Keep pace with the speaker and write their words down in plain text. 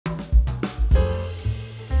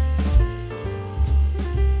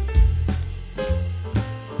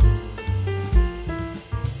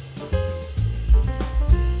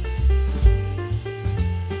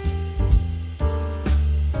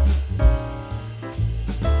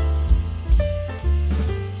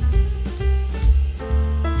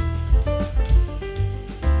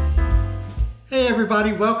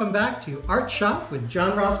everybody, welcome back to Art Shop with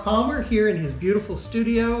John Ross Palmer here in his beautiful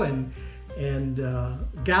studio and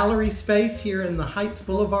gallery space here in the Heights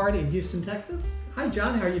Boulevard in Houston, Texas. Hi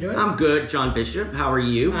John, how are you doing? I'm good, John Bishop. How are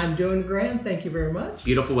you? I'm doing grand, thank you very much.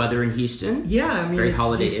 Beautiful weather in Houston. Yeah, I mean, very it's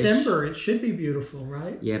holiday-ish. December, it should be beautiful,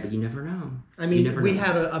 right? Yeah, but you never know. I mean, we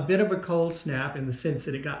had a bit of a cold snap in the sense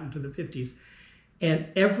that it got into the 50s. And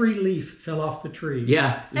every leaf fell off the tree.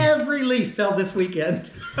 Yeah. Every leaf fell this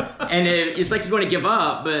weekend. And it's like you want to give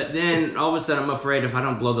up, but then all of a sudden I'm afraid if I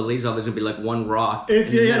don't blow the leaves off, there's going to be like one rock. And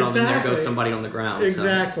there goes somebody on the ground.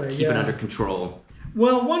 Exactly. So keep it under control.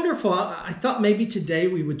 Well, wonderful. I thought maybe today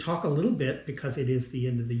we would talk a little bit, because it is the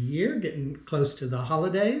end of the year, getting close to the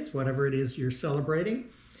holidays, whatever it is you're celebrating,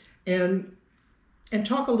 and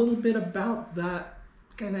talk a little bit about that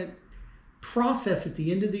kind of process at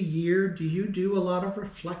the end of the year. Do you do a lot of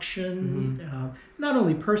reflection, not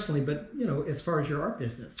only personally, but as far as your art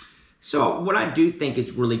business? So what I do think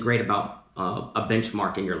is really great about a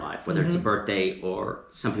benchmark in your life, whether it's a birthday or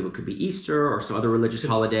some people could be Easter or some other religious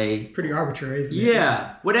holiday. Pretty arbitrary, isn't it?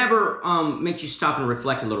 Yeah, whatever makes you stop and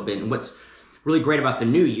reflect a little bit. And what's really great about the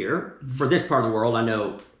new year, for this part of the world, I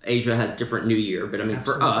know Asia has different New Year, but I mean,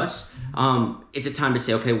 Absolutely. For us, it's a time to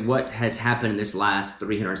say, okay, what has happened in this last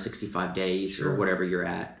 365 days or whatever you're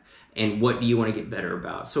at, and what do you want to get better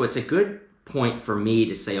about? So it's a good point for me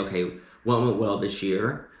to say, okay, what went well this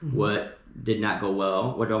year? What did not go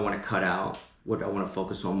well? What do I want to cut out? What do I want to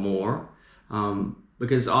focus on more?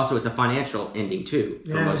 Because also it's a financial ending too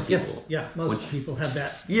for most people. Yes, most people have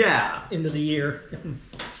that end of the year.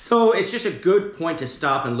 So it's just a good point to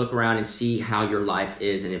stop and look around and see how your life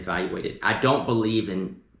is and evaluate it. I don't believe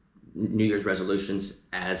in New Year's resolutions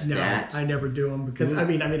as that. No, I never do them because I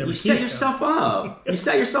never you set yourself up. You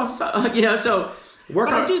set yourself up, so work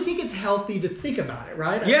on. But I do think it's healthy to think about it,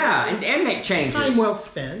 right? And make changes. Time well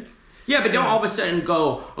spent. Yeah, but don't all of a sudden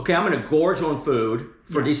go, okay, I'm going to gorge on food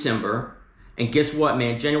for December. And guess what,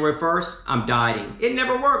 man? January 1st, I'm dieting. It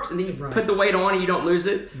never works. And then you put the weight on and you don't lose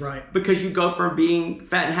it. Right. Because you go from being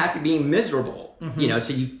fat and happy to being miserable.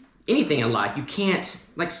 So anything in life, you can't,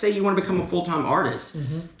 like say you want to become a full-time artist.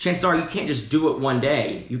 Chances are you can't just do it one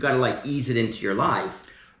day. You've got to ease it into your life.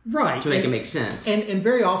 Right. To make it make sense. And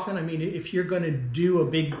very often, I mean, if you're going to do a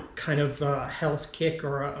big kind of health kick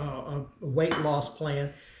or a weight loss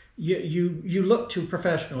plan, you look to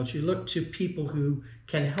professionals, you look to people who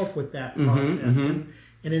can help with that process. And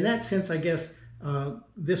in that sense, I guess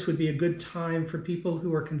this would be a good time for people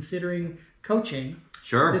who are considering coaching.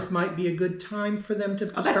 Sure. This might be a good time for them to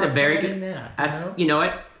start that's a very good,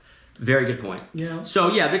 that. Very good point. Yeah.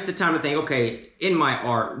 So this is the time to think, okay, in my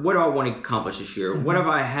art, what do I want to accomplish this year? What have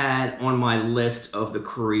I had on my list of the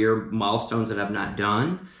career milestones that I've not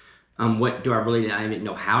done? What do I really not even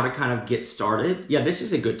know how to kind of get started? Yeah, this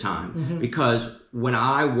is a good time because when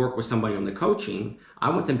I work with somebody on the coaching, I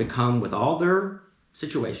want them to come with all their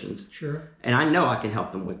situations. Sure. And I know I can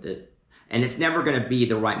help them with it. And it's never going to be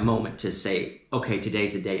the right moment to say, okay,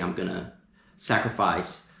 today's the day I'm going to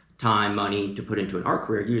sacrifice time, money to put into an art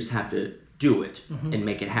career. You just have to do it and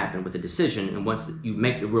make it happen with a decision. And once you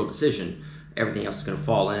make the real decision, everything else is going to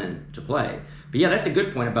fall into play. But yeah, that's a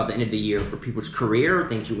good point about the end of the year for people's career,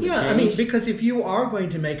 things you want to change. I mean, because if you are going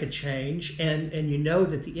to make a change and you know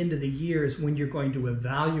that the end of the year is when you're going to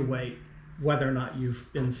evaluate whether or not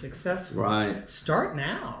you've been successful. Right. Start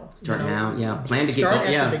now. Plan to get Start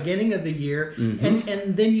going. at the beginning of the year,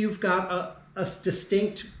 and then you've got a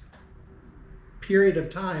distinct period of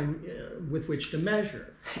time with which to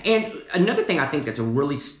measure. And another thing I think that's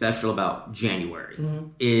really special about January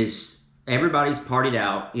is everybody's partied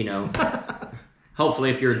out,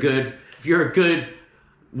 Hopefully if you're a good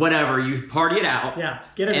whatever, you party it out. Yeah,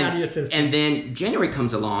 get it out of your system. And then January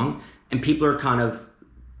comes along and people are kind of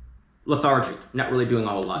lethargic, not really doing a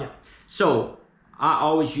whole lot. Yeah. So I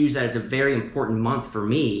always use that as a very important month for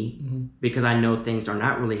me because I know things are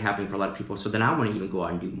not really happening for a lot of people. So then I want to even go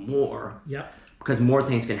out and do more. Yep. Because more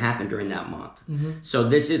things can happen during that month. So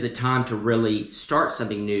this is a time to really start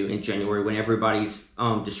something new in January when everybody's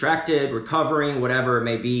distracted, recovering, whatever it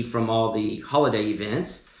may be from all the holiday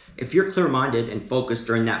events. If you're clear-minded and focused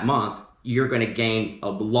during that month, you're going to gain a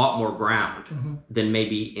lot more ground than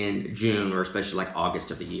maybe in June or especially like August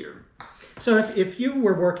of the year. So if you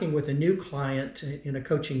were working with a new client in a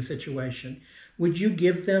coaching situation, would you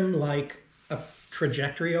give them like a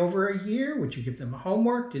trajectory over a year? Would you give them a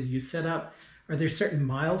homework? Did you set up... Are there certain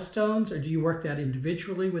milestones, or do you work that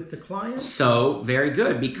individually with the client? So, very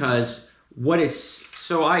good, because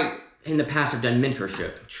I, in the past, have done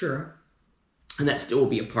mentorship. Sure. And that still will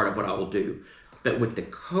be a part of what I will do. But with the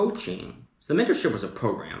coaching, so the mentorship was a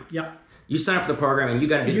program. Yeah. You sign up for the program and you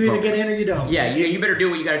got to do you the either program. get in or you don't. Yeah, you better do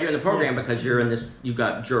what you got to do in the program because you're in this. You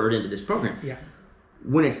got jurred into this program. Yeah.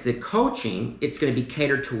 When it's the coaching, it's going to be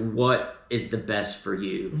catered to what is the best for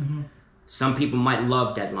you. Mm-hmm. Some people might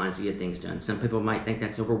love deadlines to get things done. Some people might think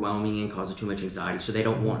that's overwhelming and causes too much anxiety, so they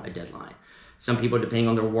don't want a deadline. Some people, depending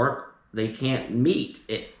on their work, they can't meet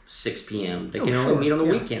at 6 p.m. They can only meet on the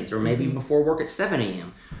weekends or maybe before work at 7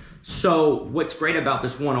 a.m. So what's great about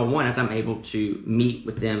this one-on-one is I'm able to meet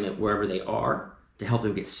with them at wherever they are to help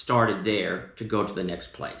them get started there to go to the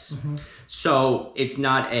next place. Mm-hmm. So it's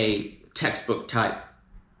not a textbook type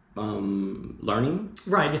learning.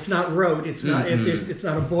 Right. It's not rote. It's not. It's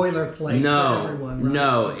not a boilerplate for everyone. Right?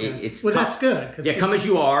 No. Okay. It's that's good. Yeah, come as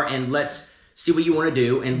you are, and let's see what you want to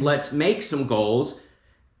do, and let's make some goals,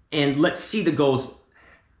 and let's see the goals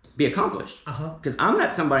be accomplished. Because I'm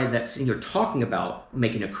not somebody that's sitting here talking about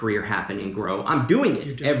making a career happen and grow. I'm doing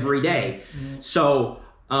it every day. Mm-hmm. So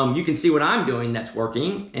you can see what I'm doing that's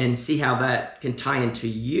working, and see how that can tie into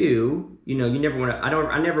you. You know, you never want to.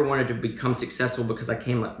 I never wanted to become successful because I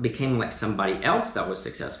became like somebody else that was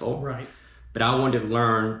successful. Right. But I wanted to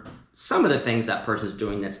learn some of the things that person's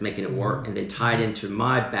doing that's making it work, and then tie it into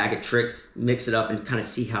my bag of tricks, mix it up, and kind of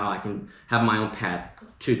see how I can have my own path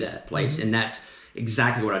to that place. And that's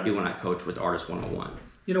exactly what I do when I coach with Artist 101.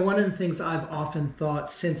 You know, one of the things I've often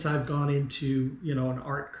thought since I've gone into, an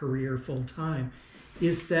art career full time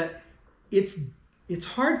is that it's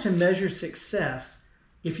hard to measure success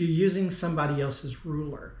if you're using somebody else's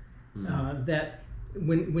ruler. That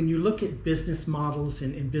when you look at business models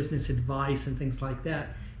and business advice and things like that,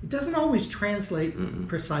 it doesn't always translate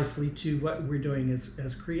precisely to what we're doing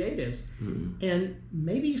as creatives. And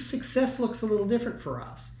maybe success looks a little different for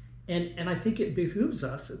us. And I think it behooves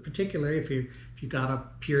us, particularly if you got a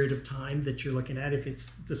period of time that you're looking at, if it's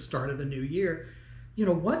the start of the new year,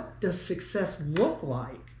 what does success look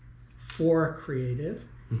like for a creative,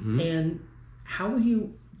 and how will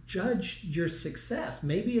you judge your success?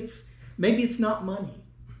 Maybe it's not money.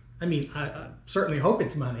 I mean, I certainly hope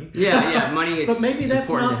it's money. Yeah, money is. But maybe that's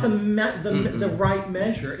not the right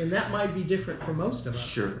measure, and that might be different for most of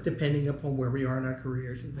us, depending upon where we are in our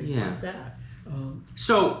careers and things like that.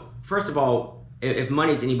 So, first of all, if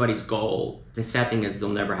money's anybody's goal, the sad thing is they'll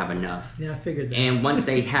never have enough. Yeah, I figured that. And once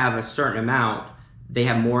they have a certain amount, they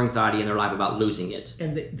have more anxiety in their life about losing it.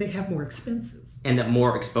 And they have more expenses. And that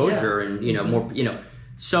more exposure and, more,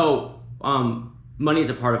 So, money is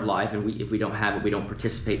a part of life, and if we don't have it, we don't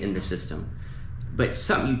participate in the system. But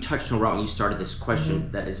something you touched on right when you started this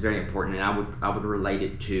question that is very important, and I would relate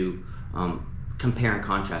it to compare and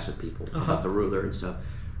contrast with people about the ruler and stuff.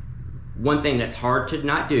 One thing that's hard to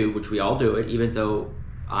not do, which we all do it, even though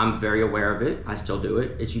I'm very aware of it, I still do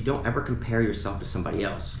it, is you don't ever compare yourself to somebody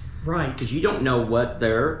else. Right. Because you don't know what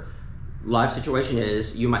their life situation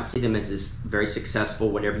is. You might see them as this very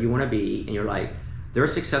successful, whatever you want to be, and you're like, they're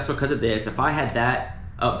successful because of this. If I had that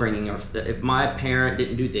upbringing, or if my parent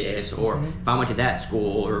didn't do this, or if I went to that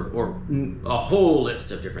school, or a whole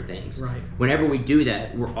list of different things. Right. Whenever we do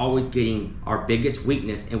that, we're always getting our biggest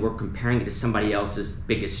weakness and we're comparing it to somebody else's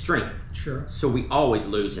biggest strength. Sure. So we always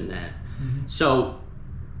lose in that. So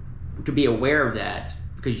to be aware of that,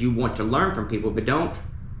 because you want to learn from people, but don't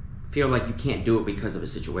feel like you can't do it because of a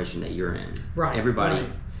situation that you're in. Right. Everybody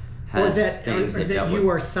has things or that you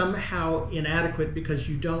are somehow inadequate because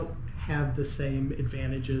you don't have the same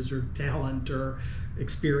advantages or talent or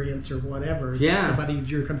experience or whatever that somebody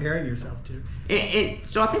you're comparing yourself to. And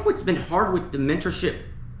so I think what's been hard with the mentorship,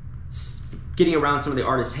 getting around some of the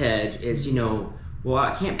artists' head is, well,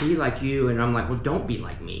 I can't be like you. And I'm like, well, don't be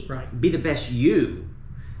like me. Right. Be the best you.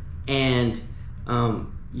 And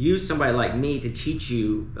use somebody like me to teach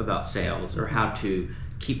you about sales or how to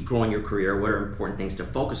keep growing your career, what are important things to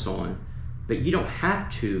focus on. But you don't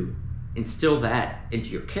have to instill that into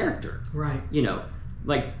your character. Right.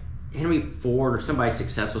 Like Henry Ford or somebody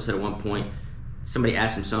successful said at one point, somebody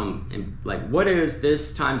asked him what is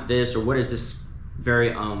this times this, or what is this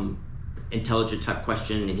very intelligent type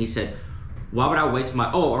question, and he said, why would I waste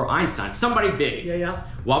or Einstein, somebody big. Yeah.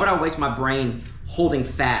 Why would I waste my brain holding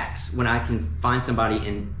facts when I can find somebody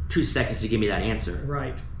in 2 seconds to give me that answer?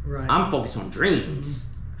 Right. I'm focused on dreams.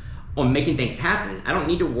 On making things happen. I don't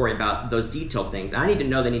need to worry about those detailed things. I need to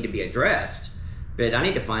know they need to be addressed, but I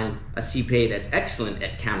need to find a CPA that's excellent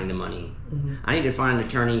at counting the money. I need to find an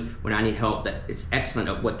attorney when I need help that is excellent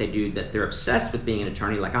at what they do, that they're obsessed with being an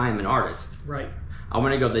attorney like I am an artist. Right. I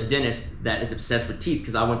want to go to the dentist that is obsessed with teeth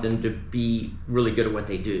because I want them to be really good at what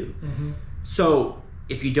they do. So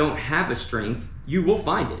if you don't have a strength, you will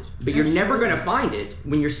find it, but you're never going to find it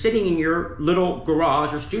when you're sitting in your little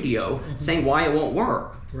garage or studio saying why it won't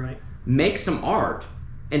work. Right. Make some art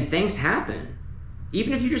and things happen.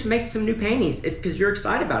 Even if you just make some new paintings, it's because you're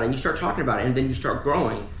excited about it and you start talking about it and then you start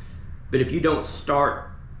growing. But if you don't start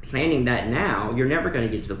planning that now, you're never going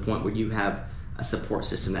to get to the point where you have a support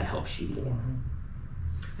system that helps you more.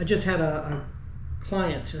 I just had a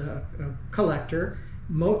client, a collector,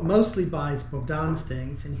 mostly buys Bogdan's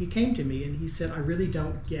things, and he came to me and he said, I really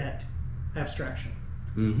don't get abstraction.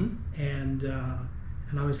 Mm-hmm. And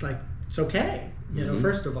I was like, it's okay. You know,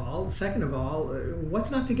 first of all. Second of all,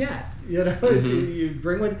 what's not to get? You know, you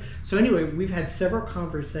bring one. So anyway, we've had several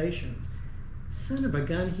conversations. Son of a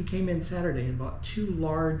gun, he came in Saturday and bought 2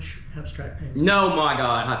 large abstract paintings. No, my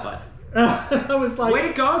God, high five. I was like, way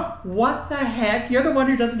to go. What the heck? You're the one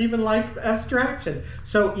who doesn't even like abstraction.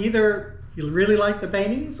 So either you really like the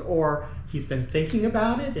paintings or he's been thinking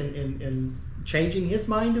about it and changing his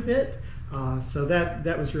mind a bit. So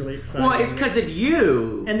that was really exciting. Well, it's because of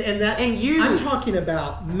you. And you. I'm talking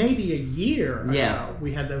about maybe a year Yeah. ago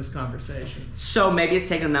we had those conversations. So maybe it's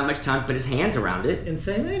taken him that much time to put his hands around it. And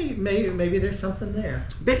say, maybe there's something there.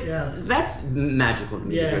 But Yeah. that's magical to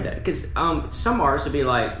me to Yeah. hear that. Because some artists would be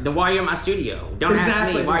like, then why are you in my studio? Don't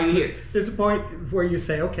ask me, why are you here? There's a point where you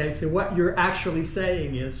say, okay, so what you're actually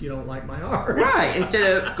saying is you don't like my art. Right. Instead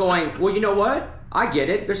of going, well, you know what? I get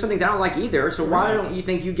it. There's some things I don't like either. So why don't you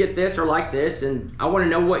think you get this or like this? And I want to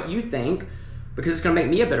know what you think because it's going to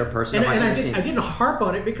make me a better person. And I didn't harp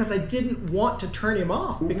on it because I didn't want to turn him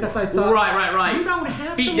off because I thought, right. You don't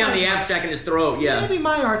have Feet to down like the abstract in his throat. Yeah. Maybe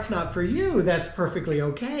my art's not for you. That's perfectly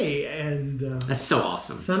okay. And that's so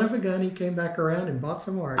awesome. Son of a gun, he came back around and bought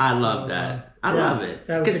some art. I love that. I love it.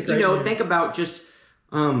 Because think about just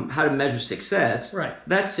how to measure success. Right.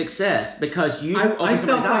 That's success because you I felt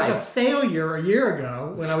like eyes. a failure a year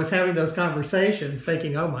ago when I was having those conversations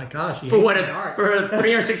thinking, oh my gosh, he for hates what my art. for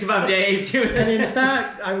 365 days. And in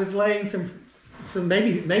fact, I was laying some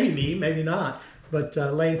maybe me, maybe not, but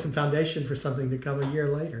laying some foundation for something to come a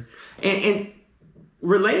year later. And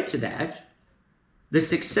related to that, the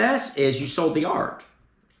success is you sold the art.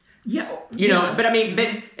 Yeah, you know, but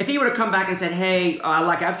if he would have come back and said, hey, I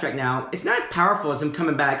like abstract now, it's not as powerful as him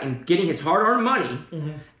coming back and getting his hard-earned money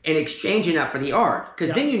and exchanging that for the art.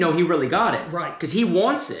 Because then you know he really got it. Right. Because he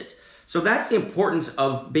wants it. So that's the importance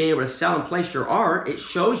of being able to sell and place your art. It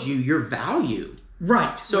shows you your value.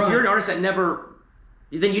 Right. So if you're an artist that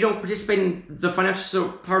then you don't participate in the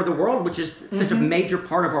financial part of the world, which is such a major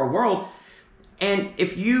part of our world. And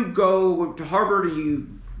if you go to Harvard or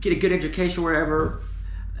you get a good education wherever,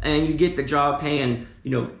 and you get the job paying,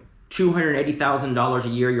 $280,000 a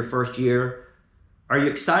year your first year, are you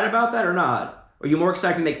excited about that or not? Or are you more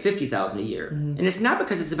excited to make $50,000 a year? And it's not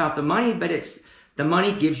because it's about the money, but the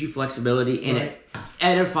money gives you flexibility and it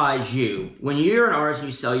edifies you. When you're an artist and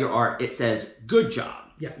you sell your art, it says, good job.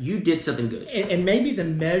 Yeah. You did something good. And maybe the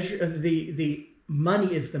measure, the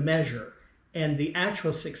money is the measure. And the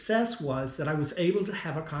actual success was that I was able to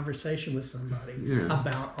have a conversation with somebody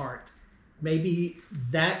about art. Maybe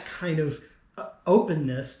that kind of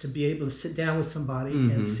openness to be able to sit down with somebody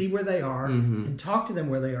and see where they are and talk to them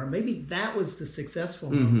where they are. Maybe that was the successful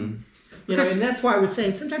moment. And that's why I was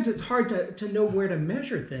saying sometimes it's hard to know where to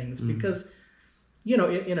measure things because,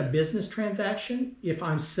 in a business transaction, if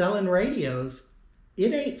I'm selling radios,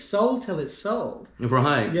 it ain't sold till it's sold.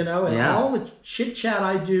 Right. And all the chit chat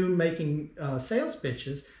I do making sales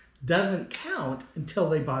pitches doesn't count until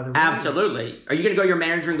they buy the radio. Absolutely. Are you going to go to your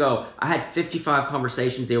manager and go, I had 55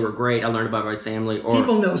 conversations, they were great, I learned about my family? Or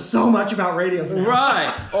people know so much about radios now.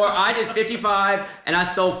 Right. Or I did 55 and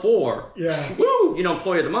I sold 4. Yeah. Woo!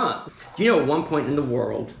 Employee of the month. At one point in the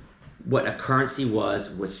world, what a currency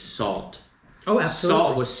was salt. Oh, absolutely.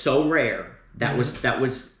 Salt was so rare. That was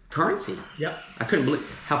currency. Yep. I couldn't believe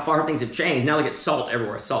how far things have changed. Now look at salt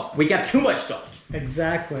everywhere. Salt. We got too much salt.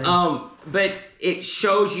 Exactly. But it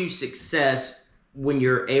shows you success when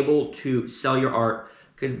you're able to sell your art,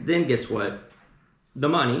 because then guess what? The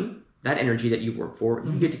money, that energy that you've worked for,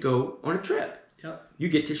 you get to go on a trip. Yep. You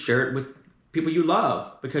get to share it with people you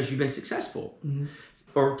love because you've been successful.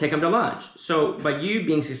 Or take them to lunch. So by you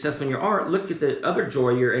being successful in your art, look at the other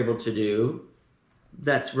joy you're able to do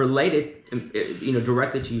that's related,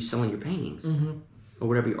 directly to you selling your paintings or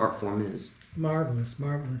whatever your art form is. Marvelous.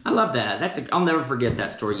 I love that. I'll never forget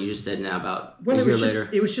that story you just said now about a year later.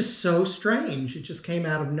 It was just so strange. It just came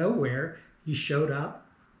out of nowhere. He showed up,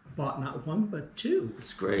 bought not 1 but 2.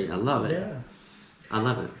 It's great. I love it. Yeah. I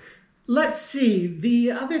love it. Let's see.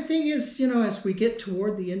 The other thing is, as we get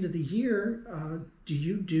toward the end of the year, do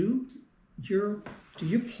you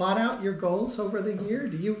plot out your goals over the year?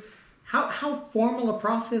 How formal a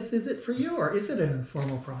process is it for you, or is it a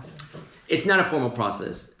formal process? It's not a formal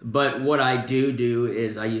process, but what I do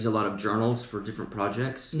is I use a lot of journals for different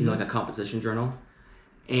projects, you know, like a composition journal,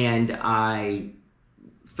 and I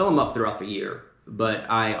fill them up throughout the year, but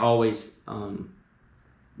I always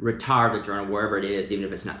retire the journal wherever it is, even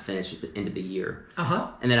if it's not finished at the end of the year.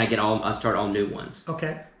 And then I start all new ones.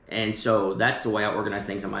 Okay. And so that's the way I organize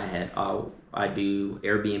things in my head. I do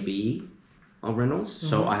Airbnb rentals.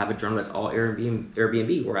 So I have a journal that's all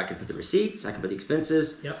Airbnb where I can put the receipts, I can put the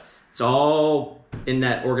expenses. Yep. It's all in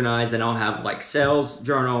that organized. And I'll have like sales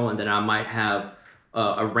journal, and then I might have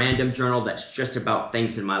a random journal that's just about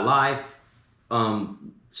things in my life.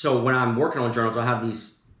 So when I'm working on journals, I'll have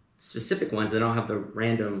these specific ones, and I'll have the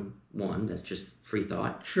random one that's just free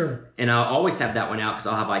thought. Sure. And I'll always have that one out because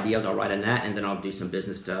I'll have ideas, I'll write in that, and then I'll do some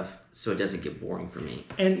business stuff so it doesn't get boring for me.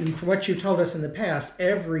 And from what you've told us in the past,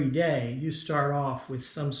 every day you start off with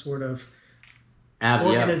some sort of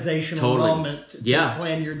organizational moment to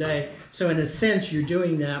plan your day. So in a sense, you're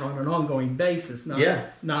doing that on an ongoing basis,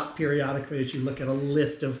 not periodically as you look at a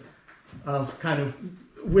list of kind of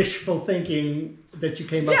wishful thinking that you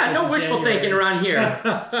came up with. Yeah, no wishful thinking around here.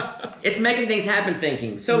 It's making things happen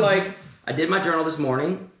thinking. So like, I did my journal this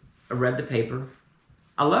morning. I read the paper.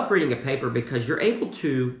 I love reading a paper because you're able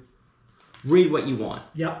to read what you want.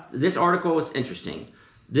 Yep. This article is interesting.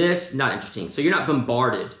 This, not interesting. So you're not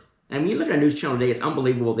bombarded. And when you look at a news channel today, it's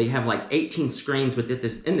unbelievable. They have like 18 screens with it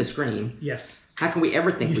in the screen. Yes. How can we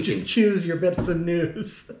ever think you we just can choose your bits of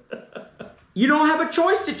news? You don't have a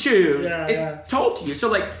choice to choose. Yeah, it's told to you. So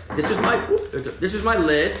like, this was my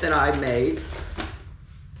list that I made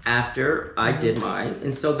after I did mine,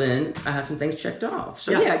 and so then I have some things checked off.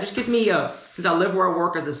 So yeah, it just gives me since I live where I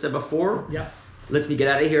work, as I said before, lets me get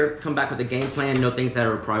out of here, come back with a game plan, know things that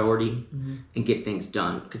are a priority, and get things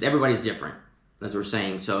done. Because everybody's different, as we're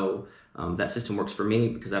saying. So that system works for me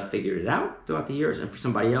because I've figured it out throughout the years, and for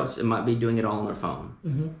somebody else, it might be doing it all on their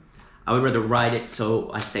phone. I would rather write it,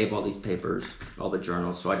 so I save all these papers, all the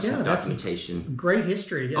journals, so I just have documentation. Great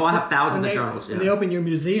history. Oh, I have thousands of journals. When they open your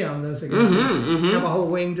museum, those are going to have a whole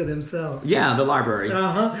wing to themselves. Yeah, the library.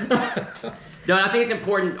 No, I think it's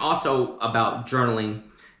important also about journaling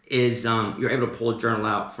is you're able to pull a journal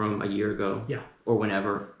out from a year ago or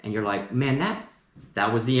whenever, and you're like, man,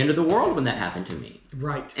 that was the end of the world when that happened to me.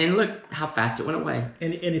 Right. And look how fast it went away.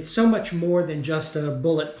 And it's so much more than just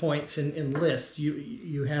bullet points and lists.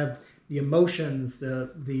 You have the emotions,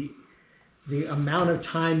 the amount of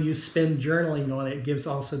time you spend journaling on it gives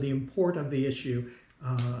also the import of the issue.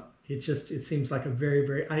 It seems like a very,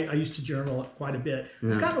 very, I used to journal quite a bit.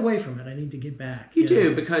 I've gotten away from it. I need to get back. You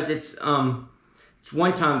do, because it's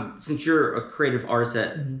one time, since you're a creative artist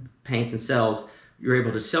that paints and sells, you're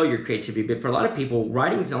able to sell your creativity. But for a lot of people,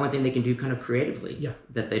 writing is the only thing they can do kind of creatively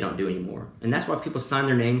that they don't do anymore. And that's why people sign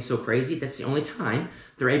their name so crazy. That's the only time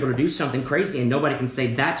they're able to do something crazy and nobody can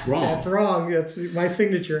say, that's wrong. That's wrong. That's my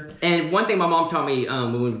signature. And one thing my mom taught me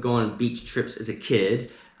when we would go on beach trips as a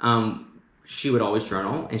kid, she would always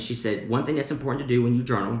journal. And she said, one thing that's important to do when you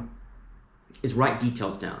journal is write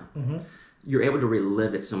details down. You're able to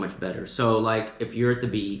relive it so much better. So like if you're at the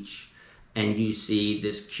beach and you see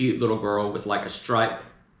this cute little girl with like a striped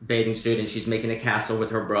bathing suit and she's making a castle with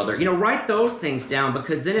her brother, write those things down,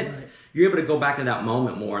 because then you're able to go back to that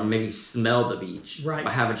moment more and maybe smell the beach by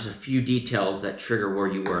having just a feyou details that trigger where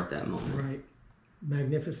you were at that moment. Right.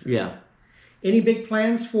 Magnificent. Yeah. Any big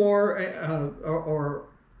plans for, or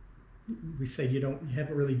we say you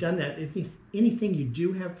haven't really done that. Is anything you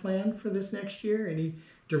do have planned for this next year? Any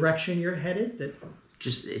direction you're headed?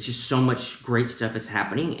 It's just so much great stuff is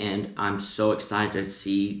happening, and I'm so excited to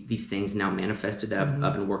see these things now manifested that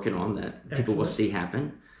I've been working on that people will see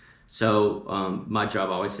happen. So my job,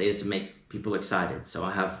 I always say, is to make people excited. So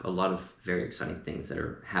I have a lot of very exciting things that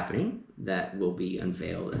are happening that will be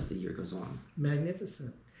unveiled as the year goes on.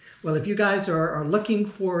 Magnificent. Well, if you guys are looking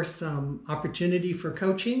for some opportunity for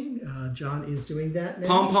coaching, John is doing that now.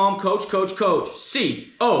 Pom coach, coach, coach.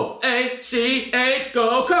 COACH,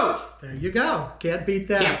 go coach. There you go. Can't beat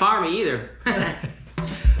that. Can't fire me either.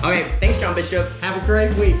 Okay, thanks, John Bishop. Have a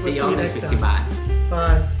great week. See y'all next week. Goodbye.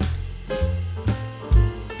 Bye.